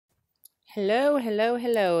Hello, hello,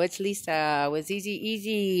 hello. It's Lisa with Easy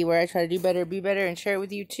Easy, where I try to do better, be better, and share it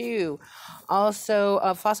with you too. Also,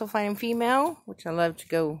 Fossil Finding Female, which I love to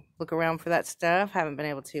go look around for that stuff. Haven't been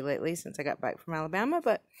able to lately since I got back from Alabama,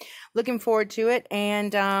 but looking forward to it.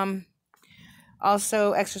 And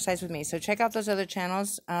also Exercise with Me. So check out those other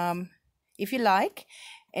channels if you like.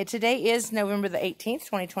 And today is November the 18th,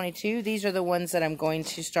 2022. These are the ones that I'm going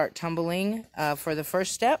to start tumbling for the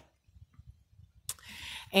first step.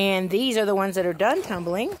 And these are the ones that are done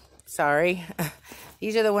tumbling. Sorry.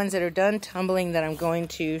 These are the ones that are done tumbling that I'm going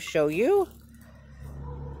to show you.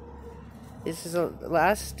 This is the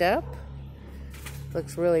last step.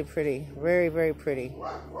 Looks really pretty. Very, very pretty.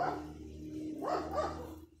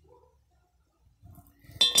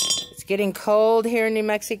 It's getting cold here in New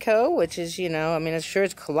Mexico, which is, you know, I mean, I'm sure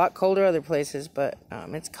it's a lot colder other places, but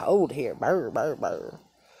it's cold here. Burr, burr, burr.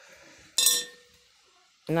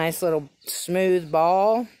 Nice little smooth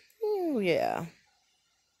ball. Oh, yeah.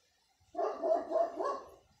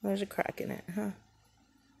 There's a crack in it, huh?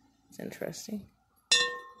 It's interesting.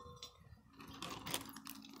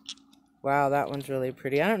 Wow, that one's really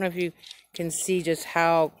pretty. I don't know if you can see just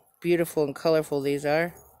how beautiful and colorful these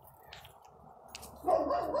are.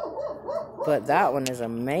 But that one is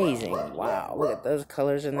amazing. Wow, look at those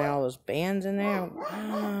colors in there, all those bands in there.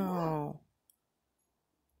 Wow.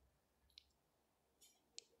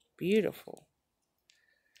 Beautiful.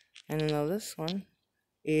 And then this one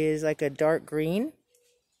is like a dark green.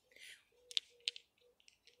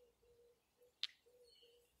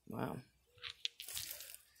 Wow.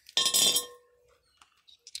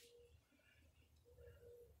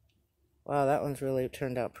 Wow, that one's really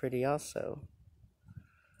turned out pretty also.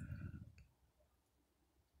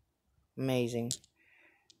 Amazing.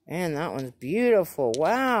 And that one's beautiful.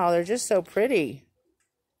 Wow, they're just so pretty.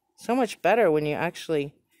 So much better when you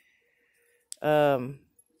actually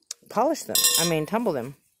polish them. I mean, tumble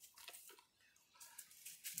them.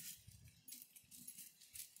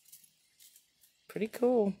 Pretty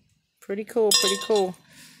cool. Pretty cool, pretty cool.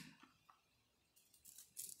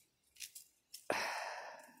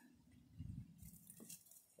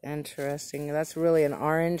 Interesting. That's really an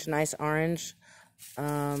orange, nice orange,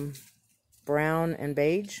 brown and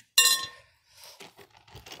beige.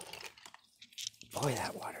 Boy,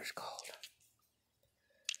 that water's cold.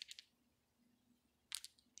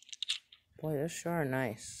 Boy, those sure are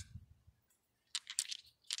nice.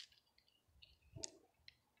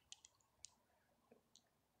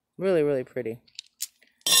 Really, really pretty.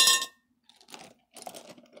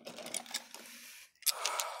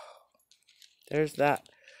 There's that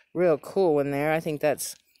real cool one there. I think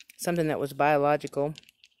that's something that was biological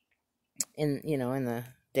in, you know, in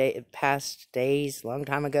the past days, long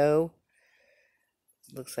time ago.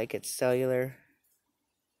 Looks like it's cellular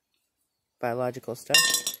biological stuff.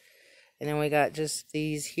 And then we got just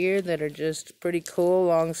these here that are just pretty cool,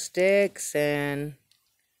 long sticks, and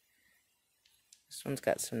this one's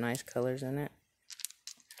got some nice colors in it.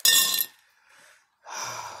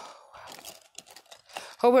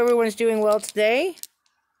 Hope everyone's doing well today.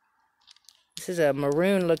 This is a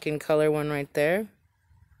maroon looking color one right there.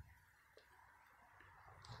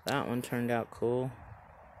 That one turned out cool.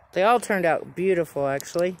 They all turned out beautiful,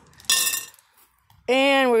 actually.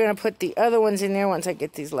 And we're going to put the other ones in there once I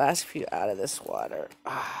get these last few out of this water.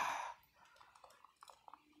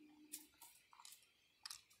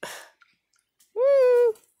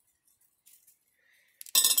 Woo!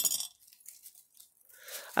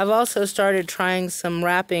 I've also started trying some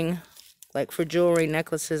wrapping, like for jewelry,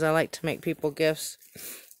 necklaces. I like to make people gifts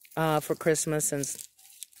for Christmas and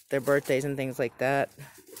their birthdays and things like that.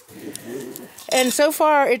 And so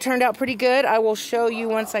far, it turned out pretty good. I will show you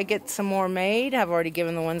once I get some more made. I've already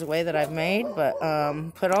given the ones away that I've made, but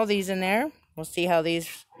put all these in there. We'll see how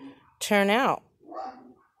these turn out.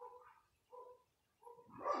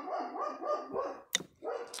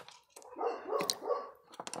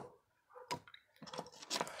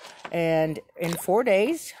 And in 4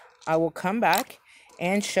 days, I will come back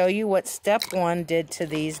and show you what step 1 did to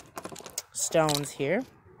these stones here.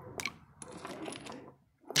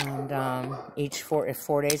 And each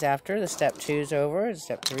 4 days after, the step 2 is over,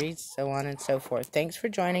 step 3, so on and so forth. Thanks for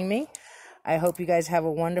joining me. I hope you guys have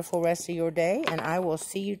a wonderful rest of your day, and I will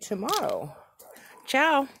see you tomorrow.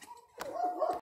 Ciao.